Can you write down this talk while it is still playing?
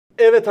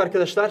Evet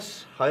arkadaşlar,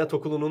 Hayat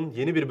Okulu'nun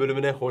yeni bir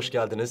bölümüne hoş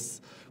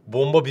geldiniz.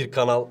 Bomba bir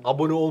kanal.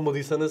 Abone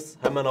olmadıysanız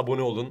hemen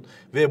abone olun.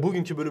 Ve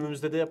bugünkü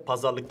bölümümüzde de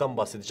pazarlıktan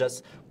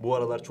bahsedeceğiz. Bu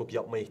aralar çok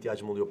yapmaya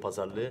ihtiyacım oluyor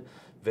pazarlığı.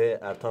 Ve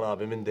Ertan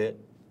abimin de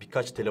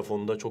birkaç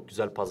telefonunda çok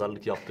güzel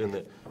pazarlık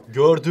yaptığını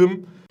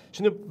gördüm.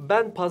 Şimdi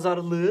ben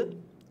pazarlığı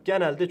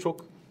genelde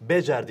çok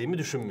becerdiğimi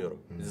düşünmüyorum.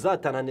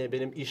 Zaten hani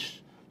benim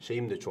iş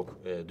şeyim de çok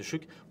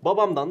düşük.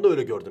 Babamdan da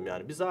öyle gördüm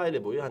yani. Biz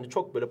aile boyu hani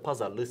çok böyle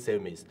pazarlığı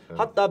sevmeyiz. Evet.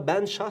 Hatta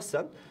ben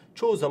şahsen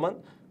çoğu zaman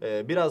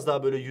biraz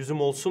daha böyle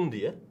yüzüm olsun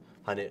diye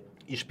hani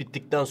iş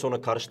bittikten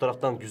sonra karşı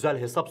taraftan güzel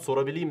hesap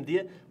sorabileyim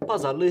diye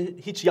pazarlığı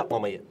hiç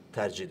yapmamayı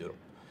tercih ediyorum.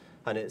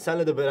 Hani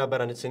senle de beraber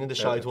hani senin de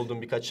şahit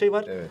olduğun birkaç şey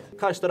var. Evet.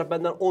 Karşı taraf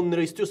benden 10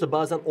 lira istiyorsa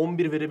bazen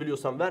 11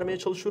 verebiliyorsam vermeye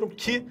çalışıyorum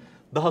ki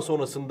daha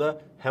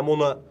sonrasında hem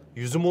ona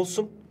yüzüm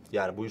olsun.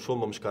 Yani bu iş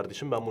olmamış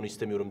kardeşim ben bunu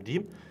istemiyorum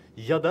diyeyim.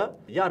 Ya da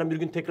yarın bir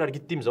gün tekrar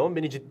gittiğim zaman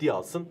beni ciddiye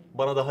alsın.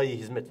 Bana daha iyi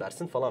hizmet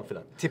versin falan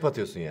filan. Tip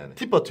atıyorsun yani.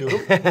 Tip atıyorum.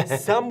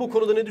 Sen bu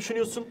konuda ne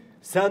düşünüyorsun?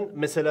 Sen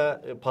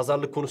mesela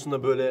pazarlık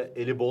konusunda böyle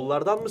eli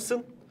bollardan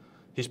mısın?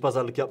 Hiç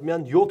pazarlık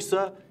yapmayan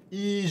yoksa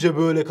iyice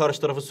böyle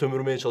karşı tarafı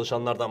sömürmeye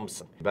çalışanlardan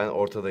mısın? Ben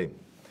ortadayım.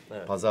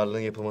 Evet. Pazarlığın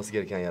yapılması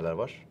gereken yerler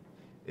var.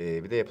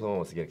 Bir de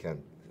yapılamaması gereken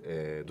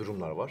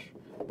durumlar var.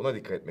 Buna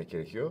dikkat etmek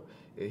gerekiyor.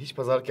 Hiç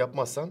pazarlık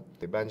yapmazsan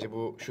bence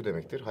bu şu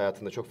demektir.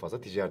 Hayatında çok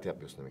fazla ticaret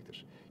yapmıyorsun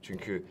demektir.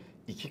 Çünkü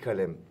 2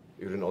 kalem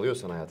ürün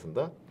alıyorsan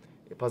hayatında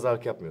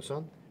pazarlık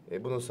yapmıyorsan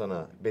bunun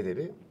sana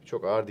bedeli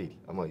çok ağır değil.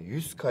 Ama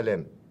 100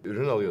 kalem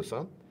ürün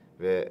alıyorsan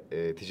ve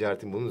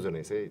ticaretin bunun üzerine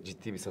ise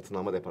ciddi bir satın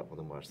alma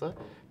departmanın varsa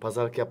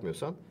pazarlık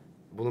yapmıyorsan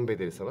bunun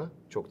bedeli sana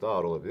çok daha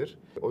ağır olabilir.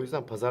 O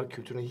yüzden pazarlık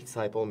kültürüne hiç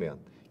sahip olmayan,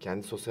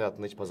 kendi sosyal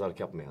hayatında hiç pazarlık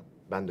yapmayan,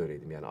 ben de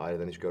öyleydim yani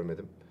aileden hiç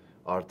görmedim.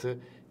 Artı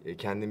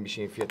kendim bir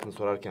şeyin fiyatını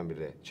sorarken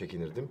bile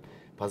çekinirdim.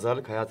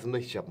 Pazarlık hayatımda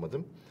hiç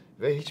yapmadım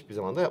ve hiçbir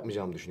zaman da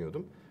yapmayacağımı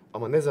düşünüyordum.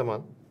 Ama ne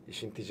zaman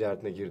işin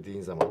ticaretine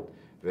girdiğin zaman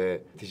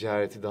ve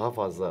ticareti daha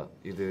fazla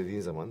irdelediğin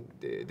zaman,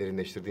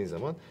 derinleştirdiğin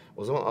zaman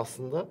o zaman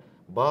aslında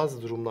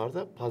bazı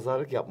durumlarda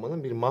pazarlık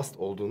yapmanın bir must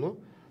olduğunu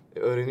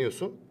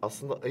öğreniyorsun.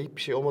 Aslında ayıp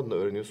bir şey olmadığını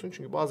öğreniyorsun.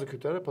 Çünkü bazı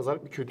kültürlerde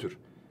pazarlık bir kültür.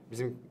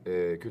 Bizim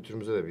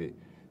kültürümüzde de bir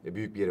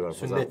büyük bir yeri var.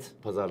 Sünnet.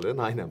 Pazarlığın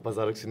aynen.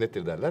 Pazarlık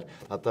sünnettir derler.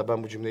 Hatta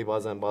ben bu cümleyi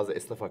bazen bazı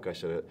esnaf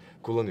arkadaşları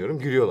kullanıyorum.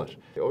 Gülüyorlar.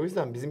 O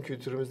yüzden bizim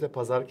kültürümüzde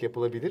pazarlık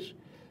yapılabilir.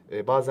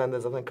 Bazen de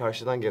zaten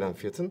karşıdan gelen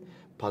fiyatın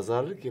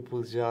pazarlık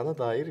yapılacağına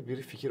dair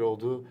bir fikir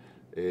olduğu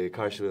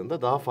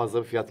karşılığında daha fazla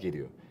bir fiyat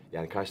geliyor.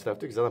 Yani karşı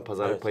taraf diyor ki zaten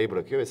pazarlık payı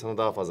bırakıyor ve sana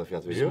daha fazla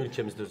fiyat veriyor. Bizim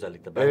ülkemizde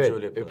özellikle bence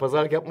öyle yapıyorlar.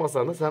 Pazarlık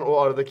yapmazsan da sen o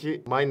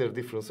aradaki minor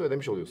difference'ı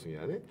ödemiş oluyorsun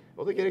yani.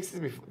 O da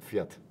gereksiz bir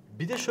fiyat.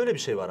 Bir de şöyle bir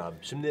şey var abi.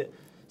 Şimdi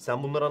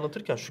sen bunları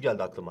anlatırken şu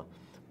geldi aklıma.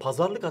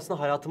 Pazarlık aslında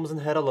hayatımızın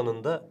her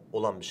alanında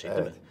olan bir şey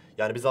değil mi?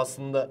 Yani biz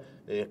aslında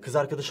kız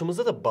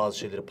arkadaşımızla da bazı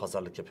şeyleri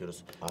pazarlık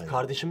yapıyoruz. Aynen.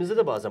 Kardeşimizle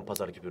de bazen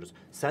pazarlık yapıyoruz.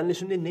 Senle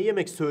şimdi ne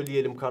yemek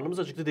söyleyelim karnımız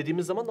acıktı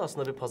dediğimiz zaman da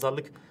aslında bir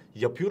pazarlık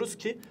yapıyoruz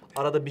ki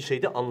arada bir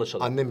şeyde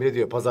anlaşalım. Annem bile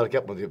diyor pazarlık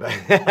yapma diyor ben.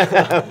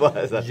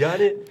 Bazen.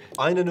 Yani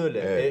aynen öyle.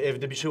 Evet.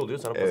 Evde bir şey oluyor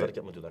sana pazarlık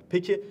yapma diyorlar.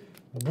 Peki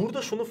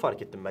burada şunu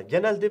fark ettim ben.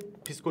 Genelde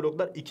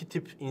psikologlar 2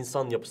 tip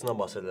insan yapısından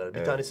bahsederler.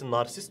 Bir tanesi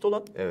narsist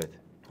olan Evet.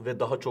 ve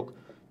daha çok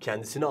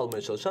kendisini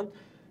almaya çalışan.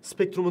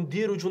 Spektrumun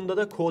diğer ucunda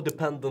da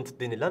codependent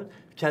denilen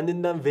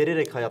kendinden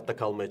vererek hayatta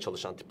kalmaya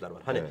çalışan tipler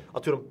var. Hani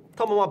atıyorum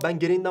tamam abi ben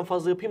gereğinden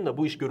fazla yapayım da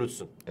bu iş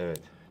görülsün.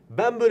 Evet.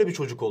 Ben böyle bir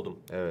çocuk oldum.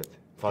 Evet.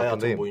 Hayatım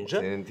Farkındayım. boyunca.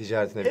 Senin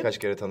ticaretine birkaç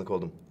kere tanık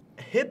oldum.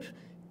 Hep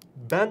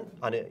ben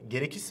hani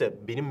gerekirse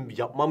benim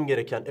yapmam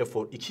gereken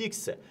efor 2x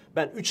ise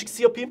ben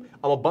 3x yapayım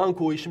ama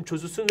banka o işim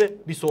çözülsün ve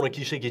bir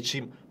sonraki işe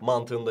geçeyim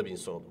mantığında bir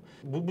insan oldum.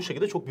 Bu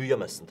şekilde çok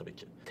büyüyemezsin tabii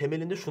ki.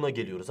 Temelinde şuna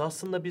geliyoruz.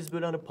 Aslında biz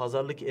böyle hani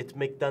pazarlık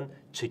etmekten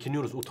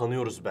çekiniyoruz,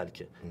 utanıyoruz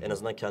belki. En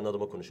azından kendi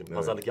adıma konuşayım.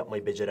 Pazarlık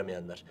yapmayı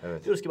beceremeyenler.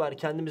 Evet. Diyoruz ki bari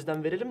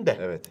kendimizden verelim de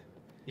Evet.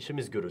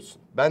 işimiz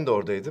görülsün. Ben de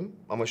oradaydım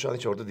ama şu an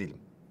hiç orada değilim.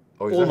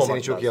 O yüzden Olmamak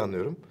seni çok iyi lazım.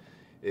 anlıyorum.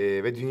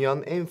 Ve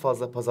dünyanın en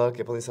fazla pazarlık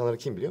yapan insanları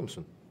kim biliyor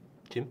musun?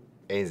 Kim?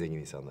 En zengin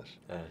insanlar.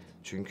 Evet.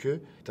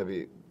 Çünkü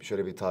tabii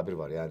şöyle bir tabir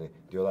var yani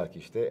diyorlar ki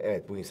işte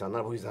evet bu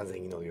insanlar bu yüzden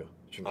zengin oluyor.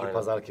 Çünkü Aynen.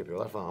 pazarlık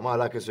yapıyorlar falan ama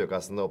alakası yok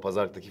aslında o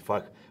pazarlıktaki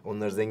fark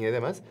onları zengin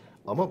edemez.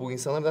 Ama bu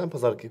insanlar neden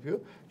pazarlık yapıyor?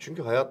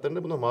 Çünkü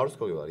hayatlarında buna maruz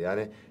kalıyorlar.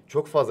 Yani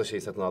çok fazla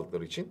şey satın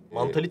aldıkları için.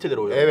 Mantaliteleri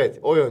o yönde. Evet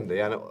o yönde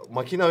yani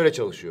makine öyle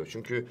çalışıyor.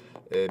 Çünkü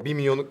 1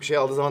 milyonluk bir şey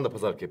aldığı zaman da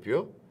pazarlık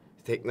yapıyor.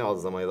 Tekne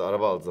aldığı zaman ya da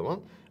araba aldığı zaman.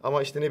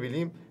 Ama işte ne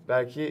bileyim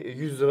belki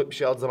 100 liralık bir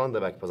şey aldığı zaman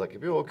da belki pazarlık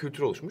yapıyor. O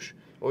kültür oluşmuş.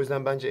 O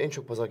yüzden bence en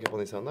çok pazarlık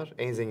yapan insanlar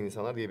en zengin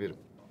insanlar diyebilirim.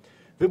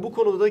 Ve bu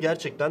konuda da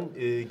gerçekten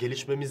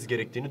gelişmemiz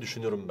gerektiğini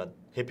düşünüyorum ben.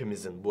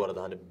 Hepimizin bu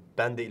arada hani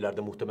ben de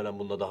ileride muhtemelen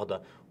bununla daha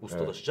da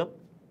ustalaşacağım.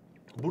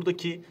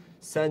 Buradaki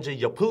sence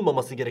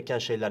yapılmaması gereken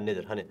şeyler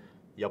nedir? Hani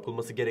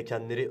yapılması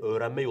gerekenleri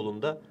öğrenme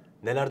yolunda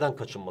nelerden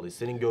kaçınmalıyız?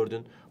 Senin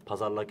gördüğün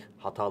pazarlık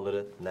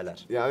hataları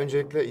neler? Ya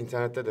öncelikle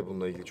internette de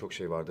bununla ilgili çok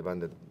şey vardı.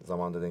 Ben de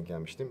zamanında denk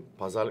gelmiştim.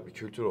 Pazarlık bir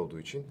kültür olduğu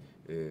için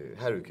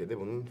her ülkede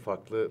bunun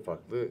farklı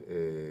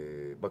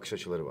bakış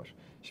açıları var.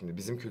 Şimdi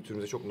bizim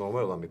kültürümüzde çok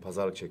normal olan bir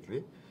pazarlık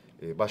şekli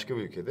Başka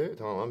bir ülkede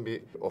tamamen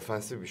bir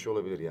ofensif bir şey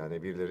olabilir.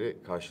 Yani birileri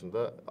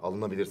karşında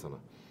alınabilir sana.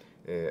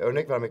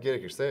 Örnek vermek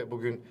gerekirse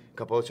bugün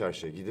kapalı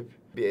çarşıya gidip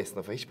bir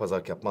esnafa hiç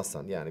pazarlık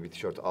yapmazsan, yani bir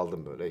tişört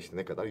aldım böyle işte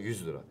ne kadar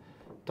 100 lira.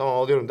 Tamam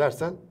alıyorum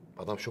dersen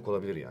adam şok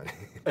olabilir yani.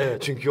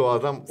 Evet. Çünkü o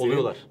adam senin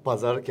Oluyorlar.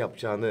 pazarlık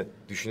yapacağını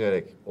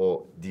düşünerek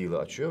o deal'ı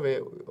açıyor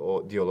ve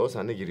o diyaloğa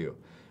seninle giriyor.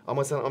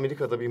 Ama sen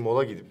Amerika'da bir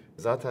mola gidip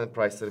zaten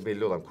price'ları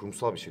belli olan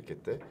kurumsal bir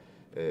şirkette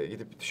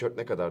gidip tişört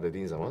ne kadar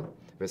dediğin zaman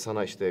ve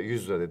sana işte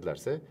 100 lira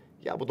dedilerse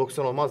ya bu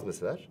 90 olmaz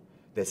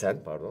desen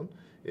pardon.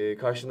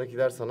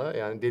 Karşındakiler sana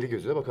yani deli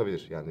gözüyle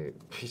bakabilir. Yani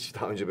hiç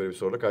daha önce böyle bir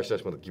soruyla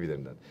karşılaşmadık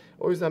gibilerinden.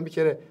 O yüzden bir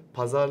kere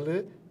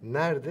pazarlığı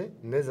nerede,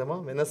 ne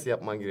zaman ve nasıl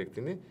yapman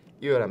gerektiğini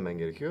iyi öğrenmen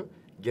gerekiyor.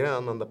 Genel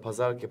anlamda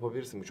pazarlık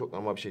yapabilirsin, bu çok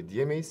normal bir şey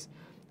diyemeyiz.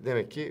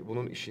 Demek ki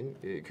bunun işin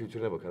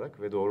kültürüne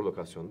bakarak ve doğru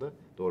lokasyonda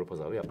doğru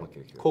pazarlığı yapmak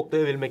gerekiyor.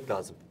 Koklayabilmek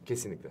lazım.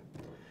 Kesinlikle.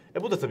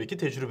 Bu da tabii ki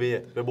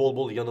tecrübeye ve bol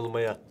bol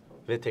yanılmaya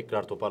ve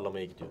tekrar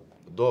toparlamaya gidiyor.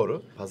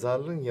 Doğru.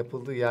 Pazarlığın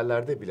yapıldığı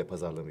yerlerde bile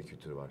pazarlığın bir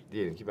kültürü var.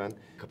 Diyelim ki ben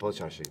kapalı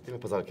çarşıya gittim ve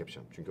pazarlık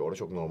yapacağım. Çünkü orada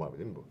çok normal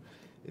değil mi bu?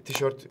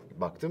 Tişört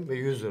baktım ve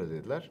 100 lira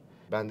dediler.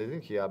 Ben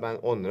dedim ki ya ben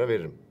 10 lira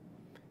veririm.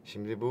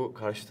 Şimdi bu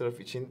karşı taraf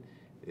için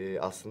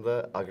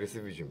aslında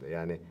agresif bir cümle.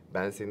 Yani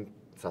ben senin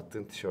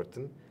sattığın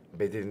tişörtün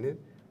bedelinin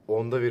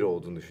 1/10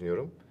 olduğunu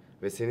düşünüyorum.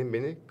 Ve senin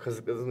beni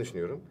kazıkladığını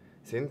düşünüyorum.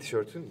 Senin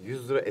tişörtün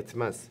 100 lira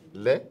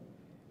etmezle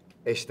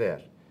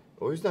eşdeğer.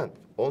 O yüzden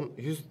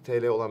 100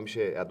 TL olan bir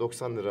şeye ya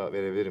 90 lira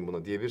verebilirim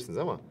buna diyebilirsiniz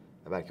ama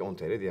belki 10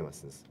 TL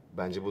diyemezsiniz.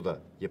 Bence bu da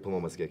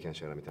yapılmaması gereken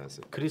şeylerden bir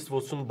tanesi. Chris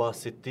Voss'un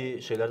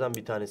bahsettiği şeylerden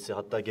bir tanesi,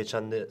 hatta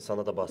geçen de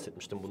sana da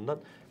bahsetmiştim bundan.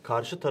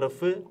 Karşı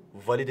tarafı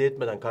valide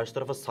etmeden, karşı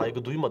tarafa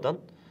saygı duymadan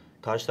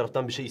karşı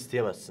taraftan bir şey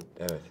isteyemezsin.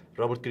 Evet.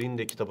 Robert Greene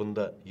de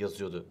kitabında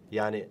yazıyordu.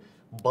 Yani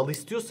bal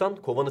istiyorsan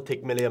kovanı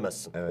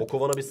tekmeleyemezsin. Evet. O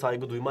kovana bir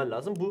saygı duyman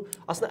lazım. Bu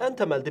aslında en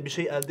temelde bir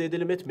şey elde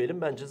edelim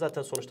etmeyelim. Bence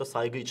zaten sonuçta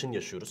saygı için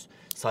yaşıyoruz.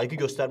 Saygı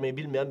göstermeyi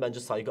bilmeyen bence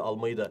saygı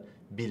almayı da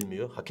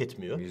bilmiyor, hak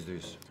etmiyor.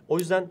 %100. O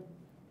yüzden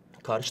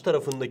karşı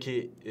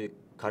taraftaki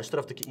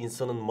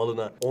insanın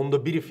malına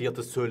 1/10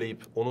 fiyatı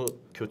söyleyip onu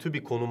kötü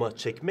bir konuma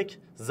çekmek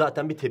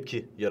zaten bir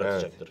tepki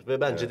yaratacaktır.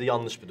 Ve bence de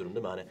yanlış bir durum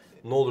değil mi? Hani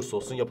ne olursa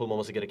olsun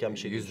yapılmaması gereken bir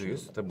şey değil.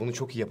 %100. Tabii bunu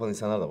çok iyi yapan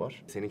insanlar da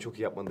var. Senin çok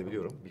iyi yapmanı da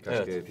biliyorum. Birkaç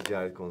Evet. kere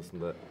ticaret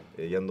konusunda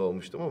yanında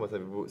olmuştum ama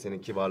tabii bu senin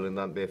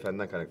kibarlığından,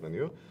 beyefendiden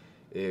kaynaklanıyor.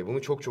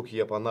 Bunu çok çok iyi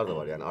yapanlar da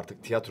var. Yani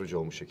artık tiyatrocu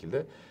olmuş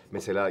şekilde.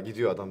 Mesela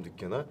gidiyor adam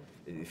dükkana,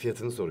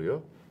 fiyatını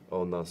soruyor.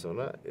 Ondan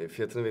sonra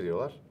fiyatını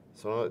veriyorlar.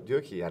 Sonra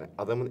diyor ki yani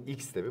adamın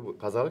ilk stepi, bu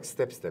pazarlık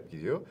step step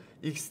gidiyor.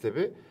 İlk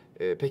stepi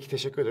peki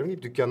teşekkür ederim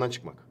deyip dükkandan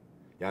çıkmak.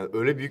 Yani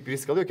öyle büyük bir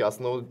risk alıyor ki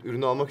aslında o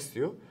ürünü almak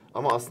istiyor.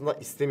 Ama aslında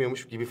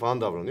istemiyormuş gibi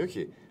falan davranıyor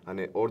ki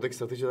hani oradaki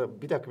satıcı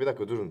da bir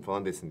dakika durun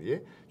falan desin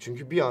diye.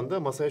 Çünkü bir anda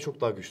masaya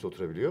çok daha güçlü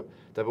oturabiliyor.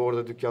 Tabii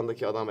orada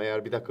dükkandaki adam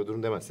eğer bir dakika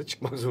durun demezse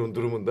çıkmak zorun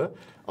durumunda.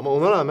 Ama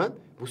ona rağmen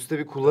bu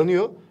stepi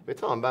kullanıyor ve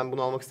tamam ben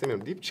bunu almak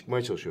istemiyorum deyip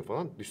çıkmaya çalışıyor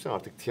falan. Düşünsene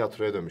artık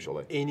tiyatroya dönmüş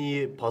olay. En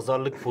iyi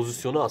pazarlık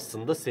pozisyonu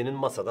aslında senin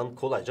masadan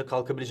kolayca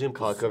kalkabileceğin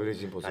pozisyon.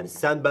 Kalkabileceğin pozisyon. Yani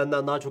sen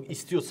benden daha çok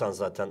istiyorsan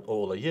zaten o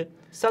olayı,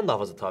 sen daha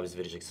fazla taviz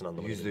vereceksin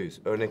anlamına geliyor.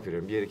 %100. Örnek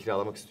veriyorum. Bir yeri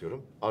kiralamak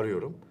istiyorum.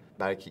 Arıyorum.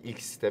 Belki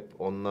ilk step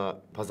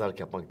onunla pazarlık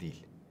yapmak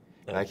değil.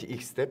 Evet. Belki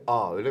ilk step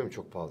öyle mi,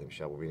 çok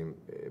pahalıymış ya bu benim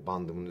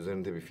bandımın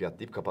üzerinde bir fiyat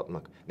deyip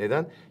kapatmak.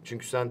 Neden?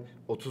 Çünkü sen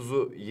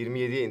 30'u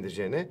 27'ye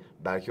indireceğine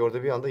belki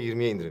orada bir anda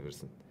 20'ye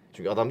indirebilirsin.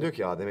 Çünkü adam diyor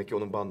ki demek ki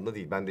onun bandında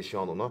değil. Ben de şu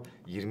an ona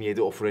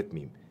 27 offer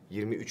etmeyeyim.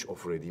 23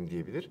 offer edeyim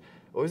diyebilir.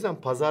 O yüzden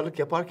pazarlık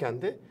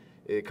yaparken de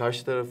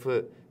karşı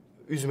tarafı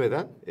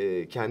üzmeden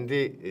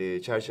kendi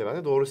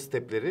çerçevende doğru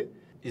stepleri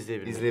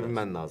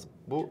izleyebilmen lazım.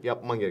 Bu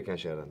yapman gereken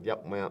şeylerden.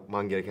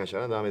 Yapman gereken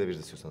şeylerden devam edebiliriz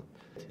istiyorsan.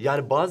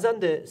 Yani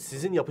bazen de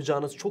sizin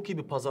yapacağınız çok iyi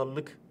bir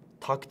pazarlık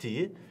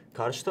taktiği,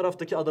 karşı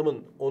taraftaki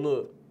adamın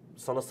onu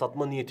sana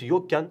satma niyeti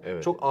yokken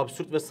Evet. çok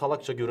absürt ve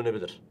salakça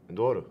görünebilir.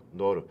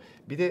 Doğru.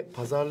 Bir de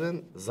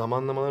pazarlığın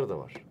zamanlamaları da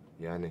var.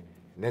 Yani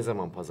ne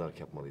zaman pazarlık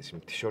yapmalıyız?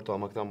 Şimdi tişört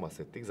almaktan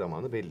bahsettik.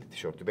 Zamanı belli.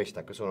 Tişörtü 5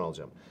 dakika sonra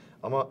alacağım.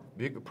 Ama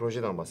büyük bir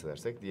projeden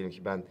bahsedersek, diyelim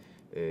ki ben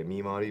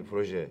mimari bir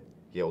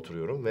projeye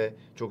oturuyorum ve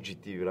çok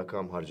ciddi bir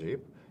rakam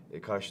harcayıp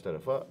karşı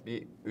tarafa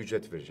bir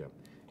ücret vereceğim.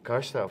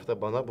 Karşı taraf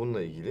da bana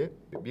bununla ilgili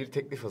bir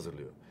teklif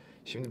hazırlıyor.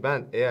 Şimdi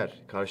ben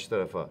eğer karşı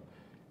tarafa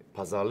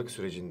pazarlık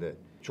sürecinde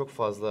çok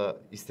fazla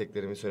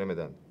isteklerimi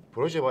söylemeden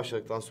proje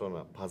başladıktan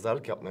sonra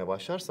pazarlık yapmaya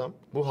başlarsam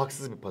bu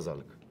haksız bir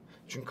pazarlık.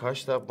 Çünkü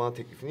karşı taraf bana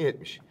teklifini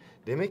iletmiş.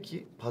 Demek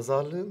ki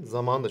pazarlığın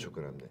zamanı da çok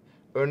önemli.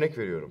 Örnek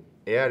veriyorum.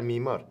 Eğer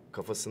mimar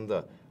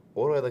kafasında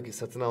oradaki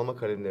satın alma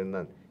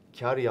kalemlerinden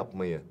kar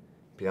yapmayı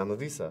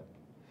planladıysa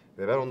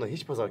ve ben onunla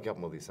hiç pazarlık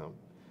yapmadıysam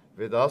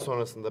ve daha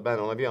sonrasında ben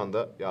ona bir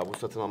anda ya bu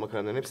satın alma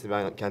kalemlerinin hepsini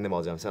ben kendim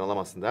alacağım, sen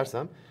alamazsın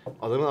dersem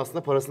adamın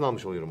aslında parasını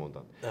almış oluyorum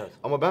ondan. Evet.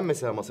 Ama ben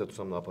mesela masaya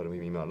tutsam ne yaparım bir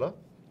mimarla?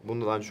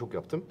 Bunu daha önce çok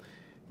yaptım.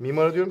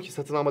 Mimara diyorum ki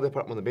satın alma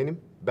departmanı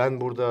benim.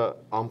 Ben burada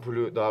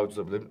ampulü daha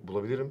ucuza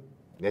bulabilirim.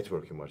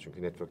 Network'üm var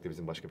çünkü network de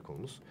bizim başka bir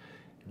konumuz.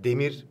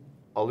 Demir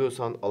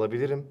alıyorsan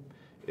alabilirim.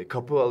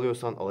 Kapı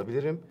alıyorsan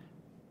alabilirim.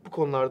 Bu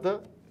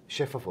konularda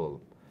şeffaf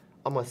olalım.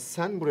 Ama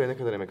sen buraya ne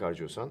kadar emek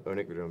harcıyorsan,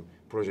 örnek veriyorum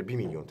proje 1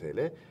 milyon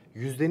TL.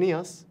 Yüzdeni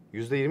yaz.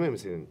 %20 mi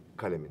senin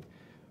kalemin?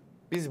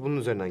 Biz bunun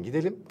üzerinden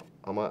gidelim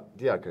ama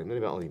diğer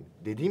kalemleri ben alayım.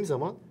 Dediğim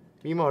zaman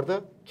mimar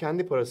da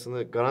kendi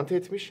parasını garanti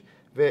etmiş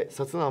ve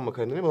satın alma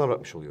kalemlerini bana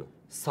bırakmış oluyor.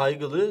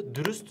 Saygılı,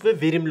 dürüst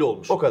ve verimli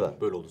olmuş. O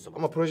kadar. Böyle olduğu zaman.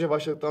 Ama proje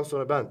başladıktan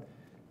sonra ben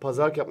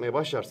pazarlık yapmaya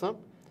başlarsam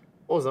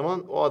o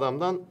zaman o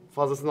adamdan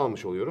fazlasını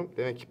almış oluyorum.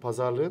 Demek ki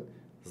pazarlığın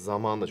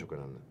zamanı da çok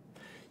önemli.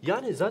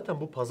 Yani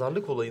zaten bu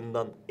pazarlık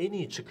olayından en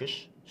iyi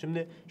çıkış...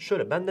 Şimdi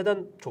şöyle, ben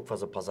neden çok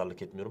fazla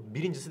pazarlık etmiyorum?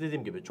 Birincisi,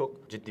 dediğim gibi,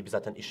 çok ciddi bir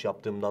zaten iş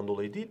yaptığımdan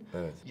dolayı değil.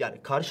 Evet. Yani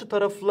karşı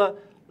tarafla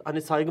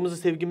hani saygımızı,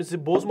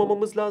 sevgimizi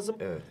bozmamamız lazım.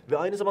 Evet. Ve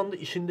aynı zamanda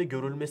işin de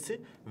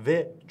görülmesi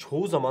ve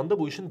çoğu zaman da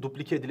bu işin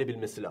duplike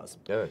edilebilmesi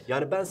lazım. Evet.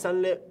 Yani ben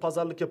seninle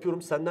pazarlık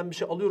yapıyorum, senden bir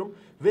şey alıyorum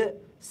ve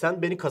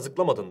sen beni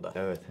kazıklamadın da.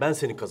 Evet. Ben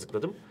seni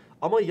kazıkladım.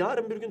 Ama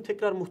yarın bir gün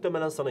tekrar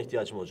muhtemelen sana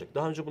ihtiyacım olacak.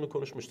 Daha önce bunu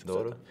konuşmuştuk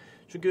Doğru. zaten.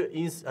 Çünkü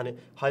hani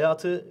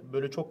hayatı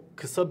böyle çok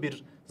kısa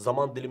bir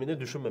zaman dilimine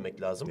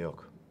düşünmemek lazım.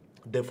 Yok.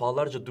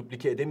 Defalarca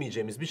duplike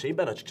edemeyeceğimiz bir şeyi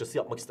ben açıkçası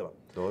yapmak istemem.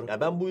 Doğru.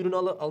 Yani ben bu ürünü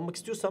almak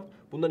istiyorsam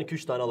bundan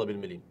 2-3 tane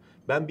alabilmeliyim.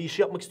 Ben bir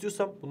işi yapmak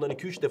istiyorsam bundan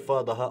 2-3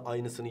 defa daha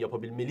aynısını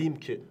yapabilmeliyim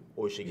ki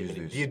o işe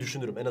girmeliyim %100. diye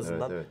düşünürüm en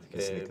azından. Evet,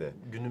 kesinlikle.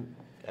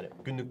 Yani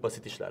günlük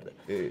basit işlerde.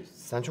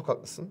 Sen çok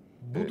haklısın.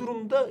 Bu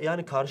durumda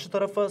yani karşı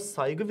tarafa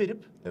saygı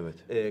verip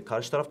Evet.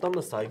 karşı taraftan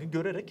da saygı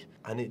görerek,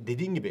 hani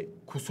dediğin gibi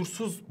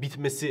kusursuz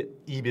bitmesi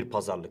iyi bir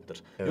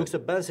pazarlıktır. Evet.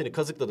 Yoksa ben seni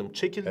kazıkladım,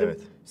 çekildim.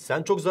 Evet.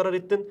 Sen çok zarar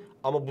ettin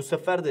ama bu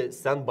sefer de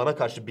sen bana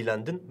karşı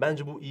bilendin.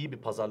 Bence bu iyi bir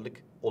pazarlık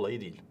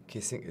olayı değil.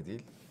 Kesinlikle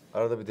değil.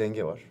 Arada bir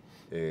denge var.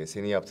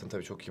 Senin yaptığın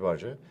tabii çok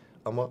kibarca.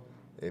 Ama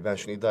ben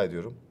şunu iddia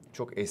ediyorum.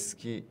 Çok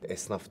eski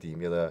esnaf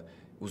diyeyim ya da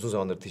uzun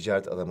zamandır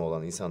ticaret adamı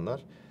olan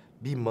insanlar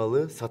bir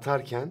malı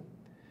satarken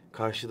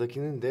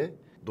karşıdakinin de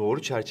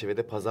doğru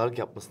çerçevede pazarlık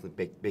yapmasını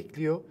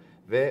bekliyor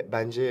ve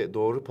bence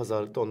doğru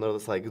pazarlıkta onlara da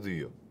saygı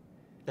duyuyor.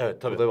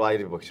 Evet, tabii. Bu da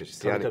ayrı bir bakış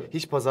açısı. Tabii, Yani tabii.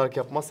 hiç pazarlık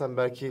yapmazsan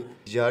belki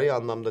ticari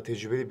anlamda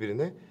tecrübeli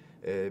birine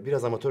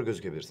biraz amatör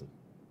gözükebilirsin.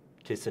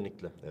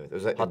 Kesinlikle. Evet,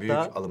 özellikle Hatta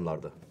büyük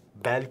alımlarda.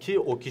 belki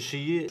o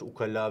kişiyi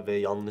ukala ve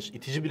yanlış,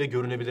 itici bile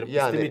görünebilirim.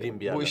 Yani İstemediğim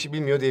bir yerden. bu işi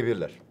bilmiyor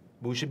diyebilirler.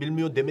 Bu işi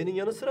bilmiyor demenin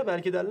yanı sıra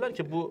belki derler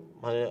ki bu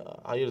hani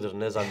hayırdır,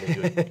 ne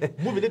zannediyor.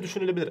 Bu bile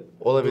düşünülebilir.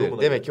 Olabilir.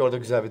 Durumuna Demek göre. ki orada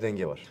güzel bir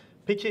denge var.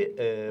 Peki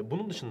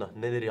bunun dışında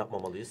neleri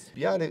yapmamalıyız?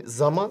 Yani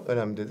zaman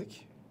önemli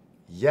dedik.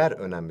 Yer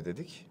önemli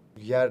dedik.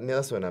 Yer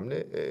nasıl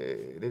önemli?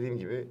 Dediğim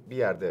gibi bir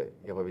yerde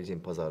yapabileceğin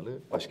pazarlığı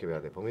başka bir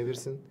yerde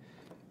yapamayabilirsin.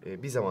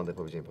 Bir zamanda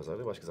yapabileceğin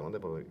pazarlığı başka zamanda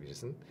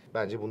yapamayabilirsin.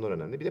 Bence bunlar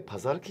önemli. Bir de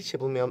pazarlık hiç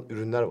yapılmayan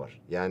ürünler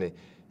var. Yani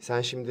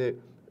sen şimdi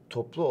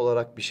toplu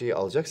olarak bir şeyi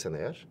alacaksan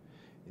eğer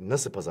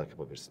nasıl pazarlık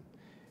yapabilirsin?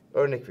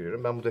 Örnek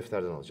veriyorum, ben bu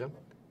defterden alacağım.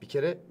 Bir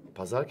kere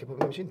pazarlık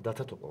yapabilmem için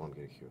data toplamam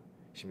gerekiyor.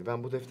 Şimdi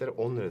ben bu deftere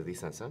 10 lira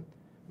dediysen sen,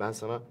 ben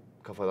sana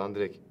kafadan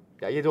direkt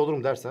ya 7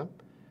 olurum dersem,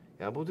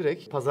 ya bu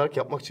direkt pazarlık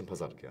yapmak için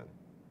pazarlık yani.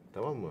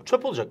 Tamam mı?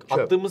 Çöp olacak. Çöp.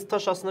 Attığımız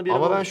taş aslında bir yere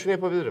Ama ben varmış. şunu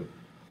yapabilirim.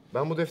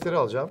 Ben bu defteri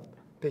alacağım.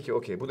 Peki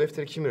okey, bu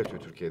defteri kim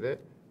üretiyor Türkiye'de?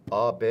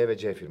 A, B ve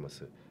C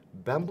firması.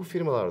 Ben bu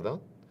firmalardan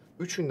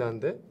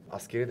üçünden de,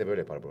 askeri de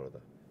böyle yapar bu arada.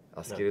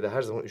 Askeri de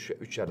her zaman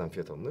üç yerden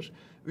fiyat alınır.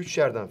 3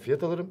 yerden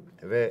fiyat alırım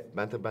ve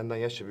ben tabii benden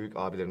yaşça büyük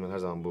abilerimden her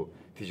zaman bu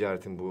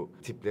ticaretin bu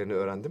tiplerini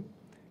öğrendim.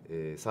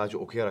 Sadece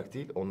okuyarak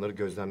değil, onları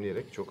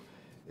gözlemleyerek çok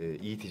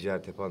iyi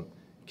ticaret yapan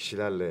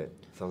kişilerle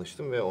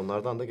tanıştım ve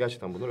onlardan da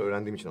gerçekten bunları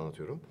öğrendiğim için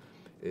anlatıyorum.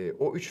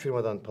 O 3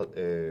 firmadan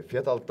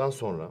fiyat aldıktan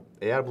sonra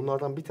eğer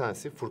bunlardan bir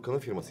tanesi Furkan'ın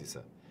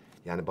firmasıysa,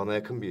 yani bana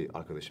yakın bir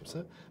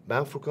arkadaşımsa,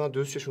 ben Furkan'a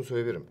dürüstçe şunu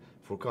söyleyebilirim.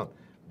 Furkan,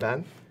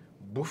 ben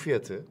bu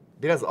fiyatı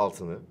biraz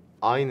altını,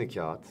 aynı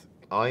kağıt,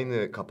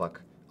 aynı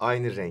kapak,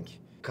 aynı renk,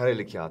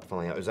 kareli kağıt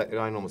falan, yani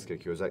özellikleri aynı olması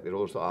gerekiyor. Özellikleri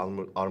olursa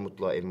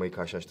armutla elmayı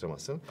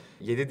karşılaştıramazsın.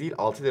 7 değil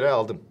 6 liraya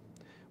aldım.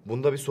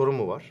 Bunda bir sorun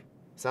mu var?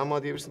 Sen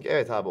bana diyebilirsin ki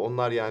evet abi,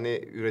 onlar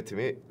yani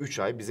üretimi 3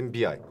 ay, bizim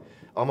 1 ay.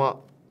 Ama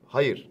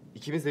hayır,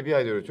 ikimiz de 1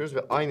 ayda üretiyoruz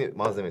ve aynı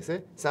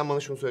malzemesi. Sen bana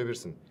şunu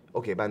söyleyebilirsin.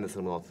 Okey, ben de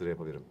sana bunu 6 liraya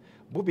yapabilirim.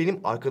 Bu benim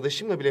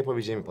arkadaşımla bile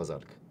yapabileceğim bir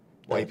pazarlık.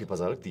 Bu ayıp bir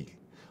pazarlık değil.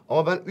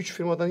 Ama ben 3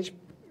 firmadan hiç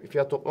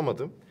fiyat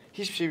toplamadım.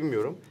 Hiçbir şey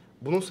bilmiyorum.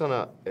 Bunun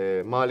sana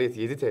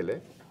maliyeti 7 TL.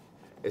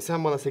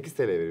 Sen bana 8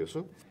 TL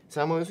veriyorsun.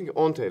 Sen bana diyorsun ki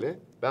 10 TL.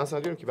 Ben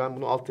sana diyorum ki ben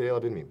bunu 6 TL'ye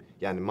alabilir miyim?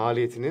 Yani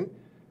maliyetinin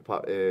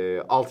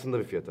altında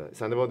bir fiyata.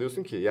 Sen de bana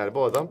diyorsun ki yani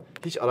bu adam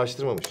hiç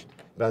araştırmamış.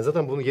 Ben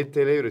zaten bunu 7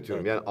 TL'ye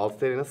üretiyorum. Yani 6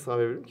 TL'ye nasıl sana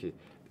verebilirim ki?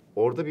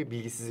 Orada bir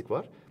bilgisizlik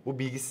var. Bu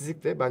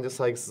bilgisizlik de bence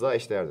saygısızlığa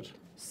eşdeğerdir.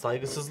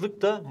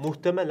 Saygısızlık da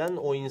muhtemelen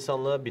o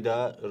insanla bir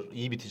daha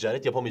iyi bir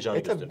ticaret yapamayacağını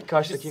tabii, gösteriyor.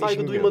 karşıdakinin Saygı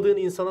işini duymadığın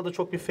bilmiyorum. insana da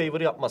çok bir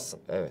favor yapmazsın.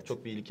 Evet.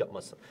 Çok bir iyilik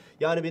yapmazsın.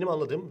 Yani benim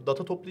anladığım,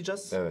 data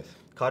toplayacağız. Evet.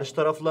 Karşı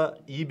tarafla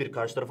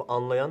karşı tarafı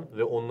anlayan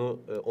ve onu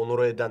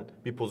onore eden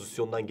bir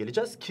pozisyondan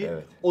geleceğiz ki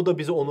Evet. o da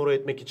bizi onore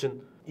etmek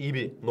için iyi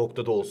bir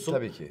noktada olsun.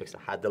 Tabii ki.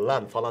 Mesela hadi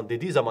lan falan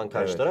dediği zaman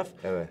karşı Evet, taraf,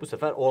 evet. bu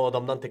sefer o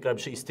adamdan tekrar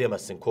bir şey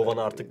isteyemezsin.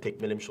 Kovanı artık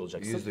tekmelemiş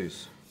olacaksın.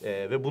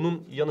 %100. Ve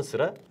bunun yanı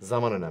sıra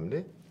Zaman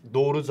önemli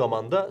doğru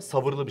zamanda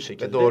sabırlı bir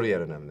şekilde ve doğru yer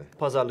önemli.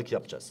 pazarlık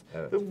yapacağız.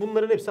 Evet. Ve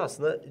bunların hepsi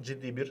aslında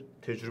ciddi bir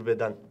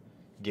tecrübeden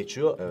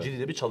geçiyor. Evet. Ciddi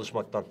de bir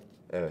çalışmaktan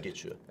Evet.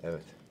 geçiyor.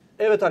 Evet.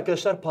 Evet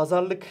arkadaşlar,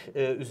 pazarlık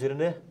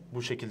üzerine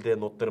bu şekilde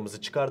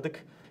notlarımızı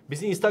çıkardık.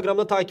 Bizi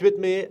Instagram'da takip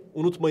etmeyi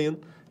unutmayın.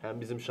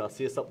 Hem bizim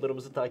şahsi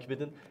hesaplarımızı takip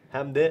edin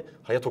hem de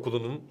Hayat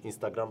Okulu'nun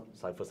Instagram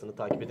sayfasını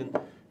takip edin.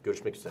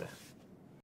 Görüşmek üzere.